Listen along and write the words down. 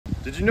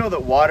Did you know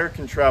that water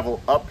can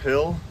travel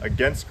uphill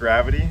against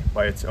gravity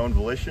by its own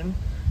volition?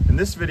 In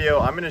this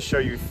video, I'm going to show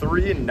you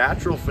 3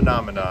 natural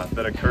phenomena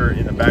that occur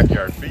in the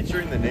backyard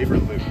featuring the neighbor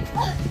Luke.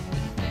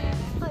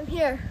 I'm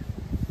here.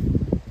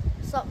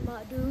 What's up,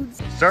 my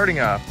dudes? Starting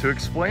off, to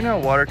explain how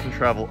water can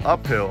travel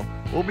uphill,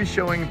 we'll be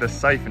showing the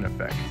siphon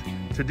effect.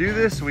 To do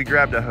this, we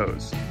grabbed a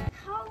hose.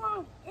 How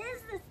long is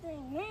this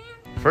thing,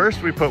 man?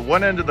 First, we put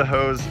one end of the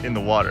hose in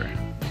the water.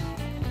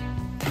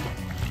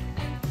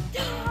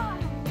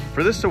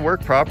 For this to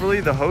work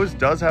properly, the hose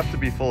does have to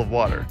be full of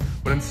water,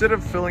 but instead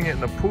of filling it in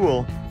the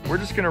pool, we're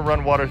just going to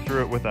run water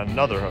through it with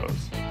another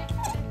hose.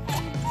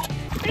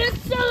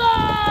 It's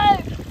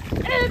alive!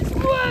 It's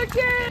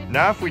working!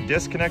 Now if we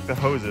disconnect the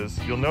hoses,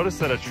 you'll notice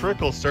that a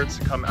trickle starts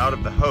to come out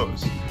of the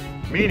hose,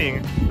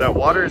 meaning that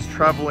water is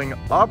traveling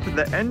up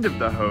the end of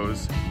the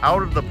hose,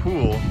 out of the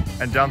pool,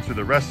 and down through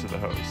the rest of the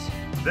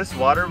hose. This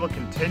water will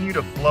continue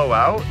to flow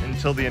out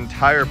until the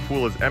entire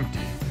pool is empty.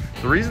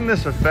 The reason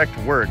this effect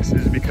works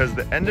is because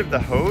the end of the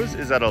hose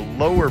is at a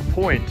lower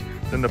point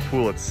than the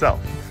pool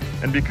itself.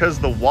 And because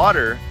the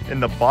water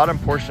in the bottom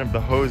portion of the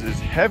hose is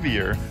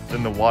heavier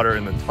than the water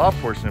in the top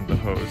portion of the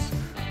hose,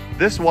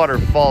 this water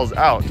falls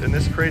out, and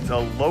this creates a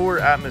lower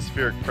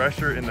atmospheric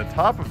pressure in the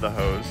top of the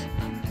hose.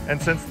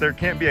 And since there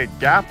can't be a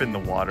gap in the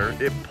water,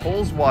 it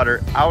pulls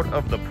water out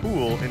of the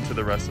pool into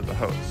the rest of the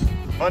hose.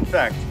 Fun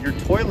fact, your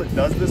toilet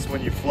does this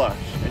when you flush,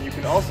 and you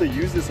can also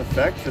use this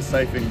effect to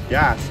siphon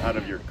gas out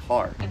of your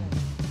car.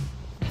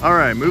 All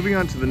right, moving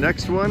on to the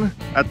next one,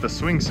 at the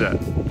swing set.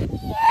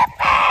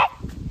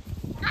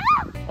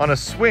 On a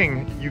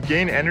swing, you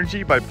gain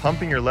energy by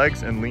pumping your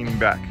legs and leaning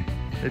back.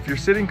 If you're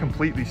sitting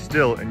completely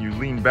still and you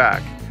lean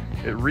back,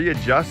 it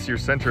readjusts your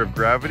center of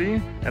gravity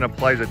and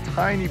applies a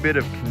tiny bit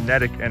of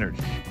kinetic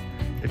energy.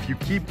 If you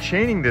keep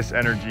chaining this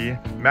energy,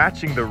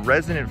 matching the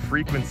resonant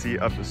frequency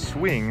of the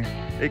swing,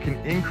 it can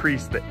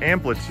increase the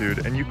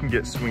amplitude and you can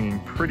get swinging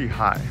pretty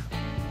high.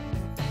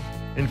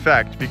 In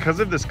fact, because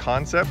of this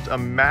concept, a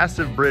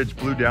massive bridge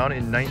blew down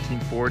in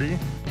 1940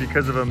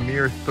 because of a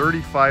mere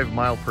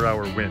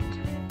 35-mile-per-hour wind.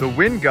 The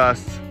wind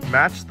gusts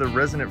matched the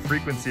resonant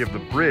frequency of the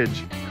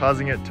bridge,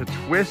 causing it to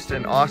twist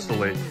and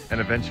oscillate and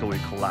eventually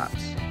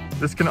collapse.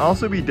 This can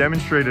also be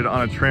demonstrated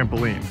on a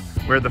trampoline,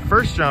 where the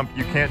first jump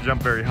you can't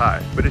jump very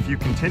high, but if you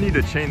continue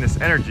to chain this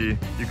energy,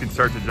 you can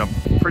start to jump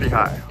pretty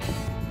high.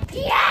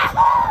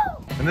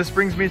 Yahoo! And this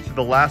brings me to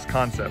the last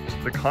concept,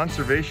 the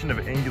conservation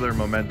of angular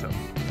momentum.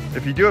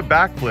 If you do a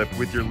backflip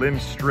with your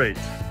limbs straight,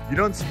 you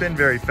don't spin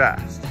very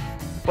fast.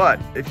 But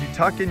if you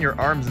tuck in your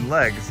arms and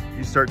legs,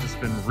 you start to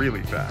spin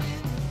really fast.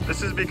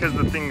 This is because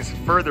the things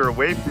further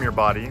away from your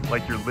body,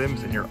 like your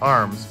limbs and your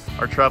arms,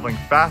 are traveling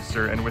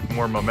faster and with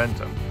more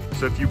momentum.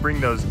 So if you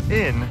bring those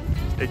in,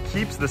 it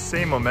keeps the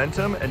same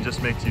momentum and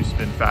just makes you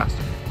spin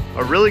faster.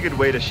 A really good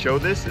way to show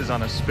this is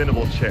on a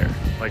spinnable chair,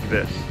 like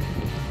this.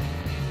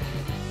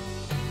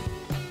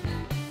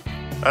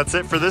 That's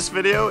it for this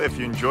video. If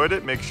you enjoyed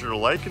it, make sure to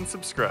like and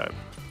subscribe.